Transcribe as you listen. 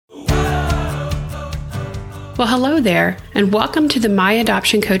Well, hello there, and welcome to the My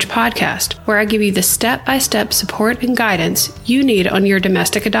Adoption Coach podcast, where I give you the step-by-step support and guidance you need on your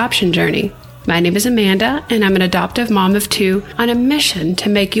domestic adoption journey. My name is Amanda, and I'm an adoptive mom of two on a mission to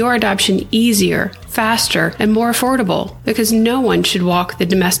make your adoption easier, faster, and more affordable, because no one should walk the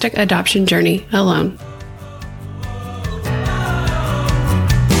domestic adoption journey alone.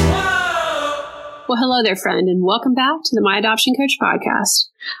 Well, hello there, friend, and welcome back to the My Adoption Coach podcast.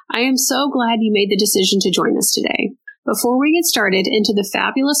 I am so glad you made the decision to join us today. Before we get started into the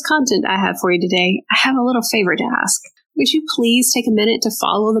fabulous content I have for you today, I have a little favor to ask. Would you please take a minute to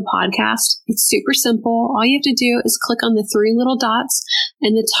follow the podcast? It's super simple. All you have to do is click on the three little dots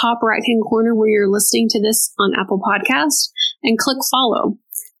in the top right-hand corner where you're listening to this on Apple Podcasts and click follow.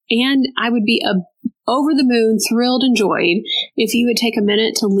 And I would be over the moon, thrilled and joyed if you would take a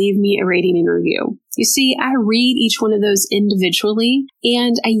minute to leave me a rating and review. You see, I read each one of those individually,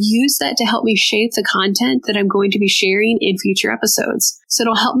 and I use that to help me shape the content that I'm going to be sharing in future episodes. So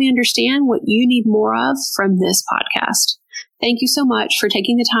it'll help me understand what you need more of from this podcast. Thank you so much for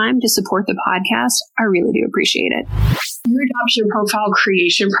taking the time to support the podcast. I really do appreciate it. Your adoption profile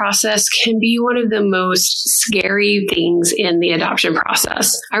creation process can be one of the most scary things in the adoption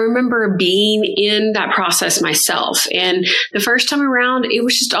process. I remember being in that process myself, and the first time around, it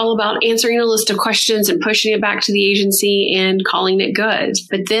was just all about answering a list of questions and pushing it back to the agency and calling it good.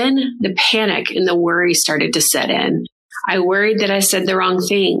 But then the panic and the worry started to set in. I worried that I said the wrong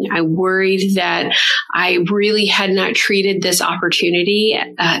thing. I worried that I really had not treated this opportunity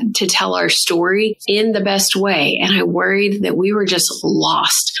to tell our story in the best way. And I worried that we were just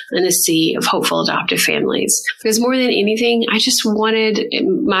lost in a sea of hopeful adoptive families. Because more than anything, I just wanted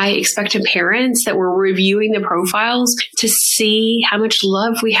my expectant parents that were reviewing the profiles to see how much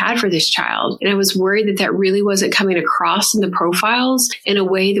love we had for this child. And I was worried that that really wasn't coming across in the profiles in a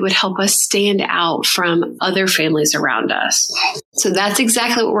way that would help us stand out from other families around us. So that's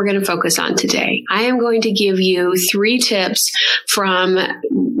exactly what we're going to focus on today. I am going to give you 3 tips from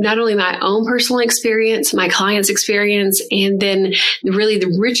not only my own personal experience, my client's experience, and then really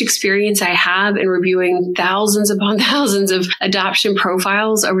the rich experience I have in reviewing thousands upon thousands of adoption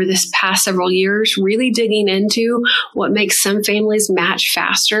profiles over this past several years, really digging into what makes some families match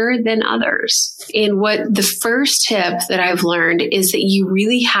faster than others. And what the first tip that I've learned is that you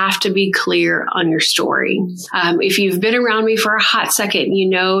really have to be clear on your story. If you've been around me for a hot second, you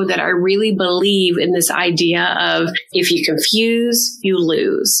know that I really believe in this idea of if you confuse, you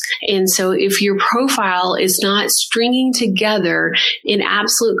lose. And so if your profile is not stringing together in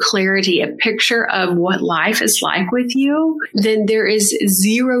absolute clarity a picture of what life is like with you, then there is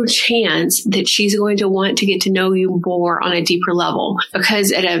zero chance that she's going to want to get to know you more on a deeper level.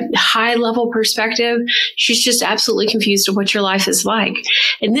 Because at a high level perspective, she's just absolutely confused of what your life is like.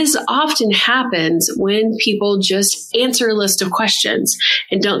 And this often happens when people just answer a list of questions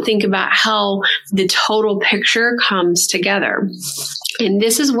and don't think about how the total picture comes together. And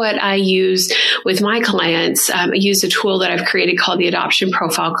this is what I use with my clients. I use a tool that I've created called the Adoption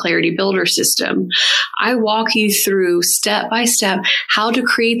Profile Clarity Builder System. I walk you through step by step how to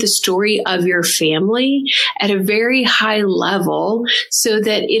create the story of your family at a very high level so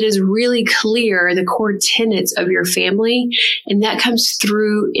that it is really clear the core tenets of your family. And that comes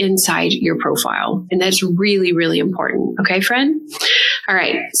through inside your profile. And that's really, really important. Okay, friend? All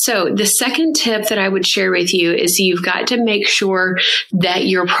right. So the second tip that I would share with you is you've got to make sure that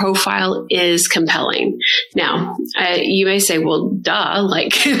your profile is compelling. Now, you may say, well, duh,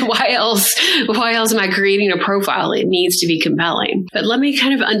 like why else am I creating a profile? It needs to be compelling. But let me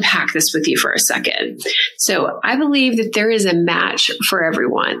kind of unpack this with you for a second. So I believe that there is a match for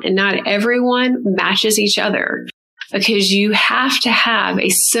everyone, and not everyone matches each other. Because you have to have a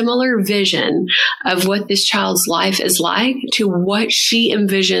similar vision of what this child's life is like to what she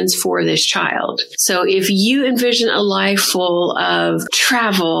envisions for this child. So if you envision a life full of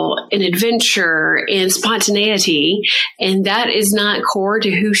travel and adventure and spontaneity, and that is not core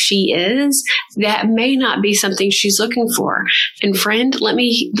to who she is, that may not be something she's looking for. And friend, let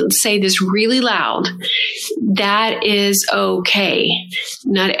me say this really loud. That is okay.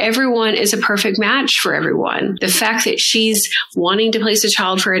 Not everyone is a perfect match for everyone. The fact that she's wanting to place a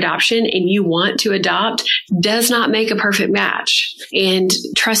child for adoption and you want to adopt does not make a perfect match. And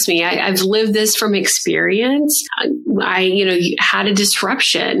trust me, I've lived this from experience. I had a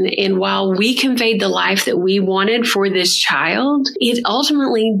disruption. And while we conveyed the life that we wanted for this child, it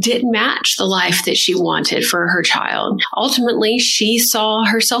ultimately didn't match the life that she wanted for her child. Ultimately, she saw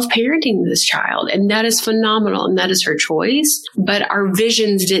herself parenting this child, and that is phenomenal. And that is her choice. But our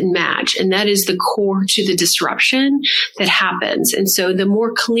visions didn't match. And that is the core to the disruption that happens. And so the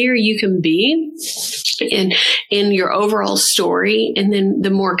more clear you can be in your overall story. And then the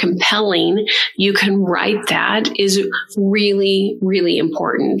more compelling you can write that is really, really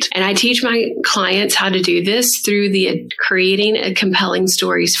important. And I teach my clients how to do this through the Creating a Compelling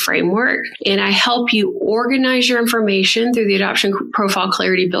Stories framework. And I help you organize your information through the Adoption Profile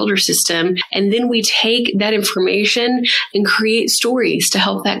Clarity Builder system. And then we take that information and create stories to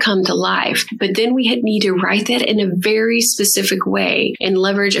help that come to life. But then we need to write that in a very specific way and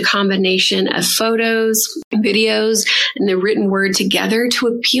leverage a combination of photos, videos, and the written word together to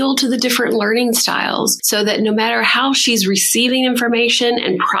appeal to the different learning styles so that no matter how she's receiving information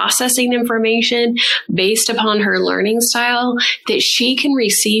and processing information based upon her learning style, that she can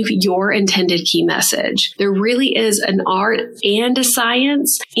receive your intended key message. There really is an art and a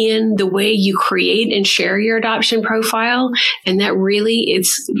science in the way you create and share your adoption profile. And that really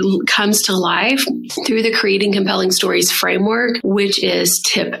comes to life through the Creating Compelling Stories framework, which is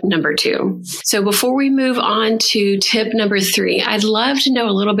tip number 2. So before we move on to tip number 3, I'd love to know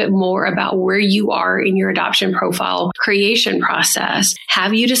a little bit more about where you are in your adoption profile creation process.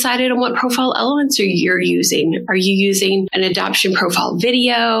 Have you decided on what profile elements you're using? Are you using an adoption profile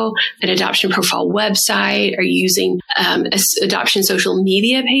video, an adoption profile website? Are you using adoption social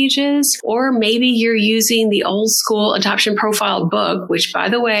media pages? Or maybe you're using the old school adoption profile book, which, by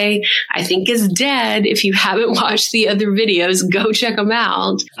the way, I think is dead. If you haven't watched the other videos, go check them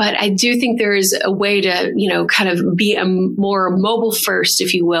out. But I do think there is a way to, kind of be a more mobile first,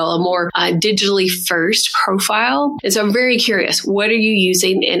 if you will, a more digitally first profile. And so I'm very curious, what are you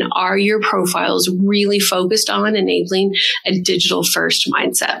using, and are your profiles really focused on enabling a digital first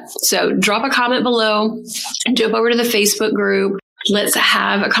mindset? So drop a comment below, jump over to the Facebook group. Let's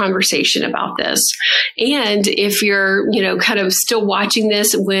have a conversation about this. And if you're, kind of still watching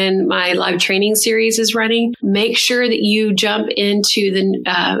this when my live training series is running, make sure that you jump into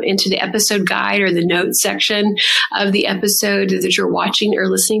the episode guide or the notes section of the episode that you're watching or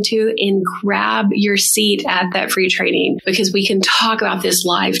listening to and grab your seat at that free training, because we can talk about this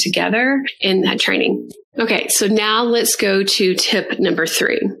live together in that training. Okay, so now let's go to tip number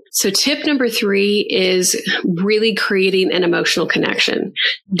 3. So tip number 3 is really creating an emotional connection.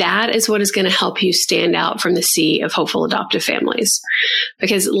 That is what is going to help you stand out from the sea of hopeful adoptive families.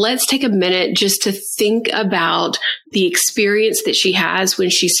 Because let's take a minute just to think about the experience that she has when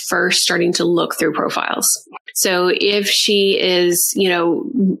she's first starting to look through profiles. So if she is,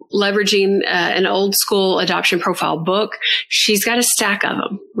 leveraging an old school adoption profile book, she's got a stack of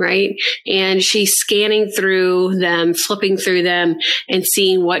them, right? And she's scanning through them, flipping through them, and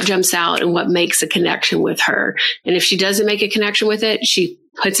seeing what jumps out and what makes a connection with her. And if she doesn't make a connection with it, she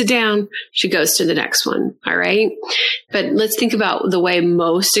puts it down, she goes to the next one. All right. But let's think about the way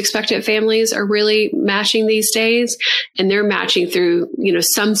most expectant families are really matching these days. And they're matching through,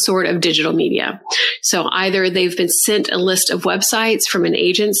 some sort of digital media. So either they've been sent a list of websites from an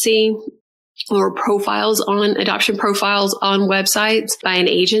agency, or adoption profiles on websites by an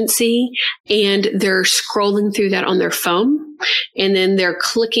agency, and they're scrolling through that on their phone. And then they're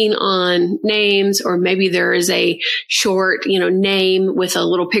clicking on names, or maybe there is a short, name with a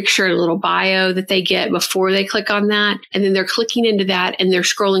little picture and a little bio that they get before they click on that. And then they're clicking into that and they're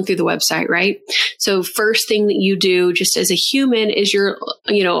scrolling through the website, right? So first thing that you do just as a human is you're,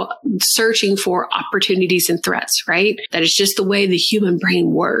 searching for opportunities and threats, right? That is just the way the human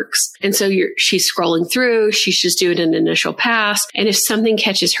brain works. And so she's scrolling through, she's just doing an initial pass. And if something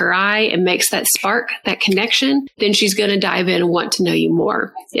catches her eye and makes that spark, that connection, then she's going to dive in and want to know you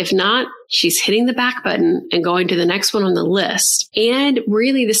more. If not, she's hitting the back button and going to the next one on the list. And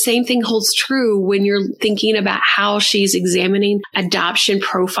really the same thing holds true when you're thinking about how she's examining adoption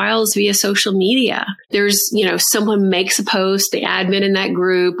profiles via social media. There's, someone makes a post, the admin in that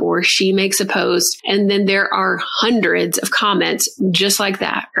group, or she makes a post, and then there are hundreds of comments just like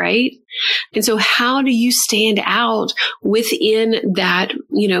that, right? And so how do you stand out within that,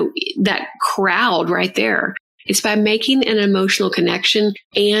 that crowd right there? It's by making an emotional connection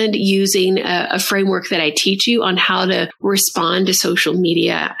and using a framework that I teach you on how to respond to social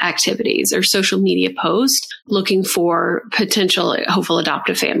media activities or social media posts looking for potential hopeful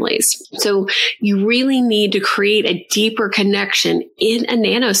adoptive families. So you really need to create a deeper connection in a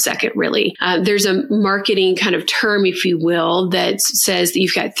nanosecond, really. There's a marketing kind of term, if you will, that says that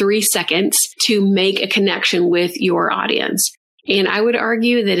you've got 3 seconds to make a connection with your audience. And I would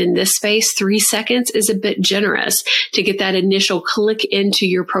argue that in this space, 3 seconds is a bit generous to get that initial click into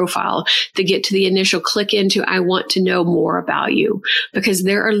your profile, to get to the initial click into, I want to know more about you, because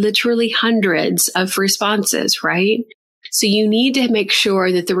there are literally hundreds of responses, right? So you need to make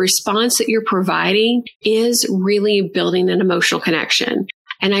sure that the response that you're providing is really building an emotional connection.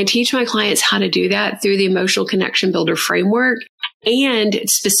 And I teach my clients how to do that through the Emotional Connection Builder framework. And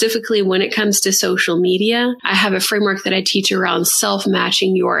specifically when it comes to social media, I have a framework that I teach around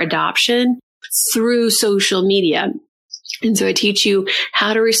self-matching your adoption through social media. And so I teach you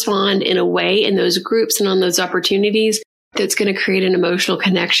how to respond in a way in those groups and on those opportunities that's going to create an emotional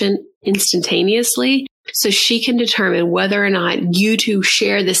connection instantaneously, so she can determine whether or not you two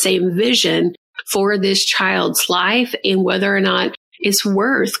share the same vision for this child's life and whether or not it's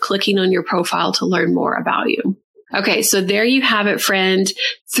worth clicking on your profile to learn more about you. Okay, so there you have it, friend.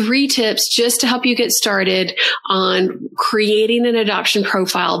 3 tips just to help you get started on creating an adoption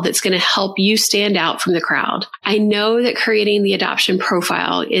profile that's going to help you stand out from the crowd. I know that creating the adoption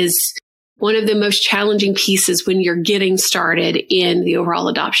profile is one of the most challenging pieces when you're getting started in the overall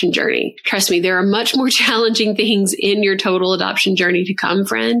adoption journey. Trust me, there are much more challenging things in your total adoption journey to come,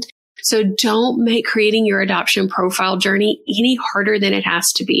 friend. So don't make creating your adoption profile journey any harder than it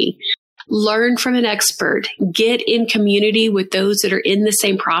has to be. Learn from an expert, get in community with those that are in the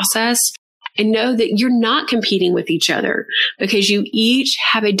same process, and know that you're not competing with each other because you each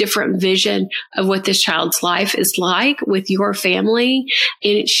have a different vision of what this child's life is like with your family.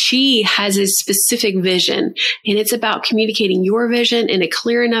 And she has a specific vision, and it's about communicating your vision in a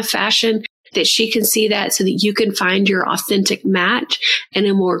clear enough fashion that she can see that so that you can find your authentic match in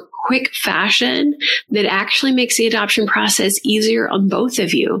a more quick fashion that actually makes the adoption process easier on both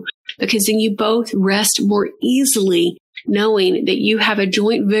of you, because then you both rest more easily knowing that you have a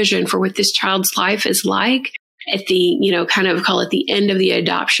joint vision for what this child's life is like at the, kind of call it the end of the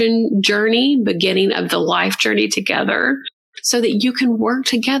adoption journey, beginning of the life journey together, so that you can work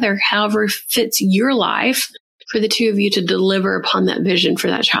together however fits your life for the two of you to deliver upon that vision for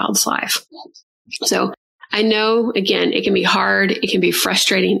that child's life. So I know, again, it can be hard, it can be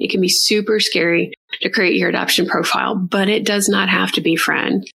frustrating, it can be super scary to create your adoption profile, but it does not have to be,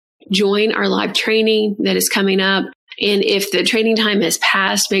 friend. Join our live training that is coming up. And if the training time has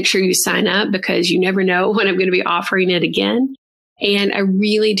passed, make sure you sign up, because you never know when I'm going to be offering it again. And I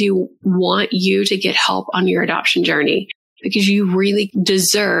really do want you to get help on your adoption journey, because you really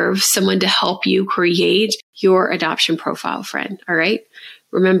deserve someone to help you create your adoption profile, friend. All right.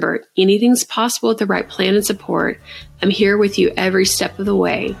 Remember, anything's possible with the right plan and support. I'm here with you every step of the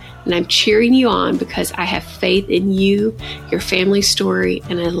way, and I'm cheering you on because I have faith in you, your family story,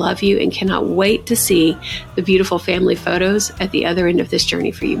 and I love you and cannot wait to see the beautiful family photos at the other end of this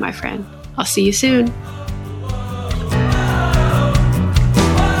journey for you, my friend. I'll see you soon.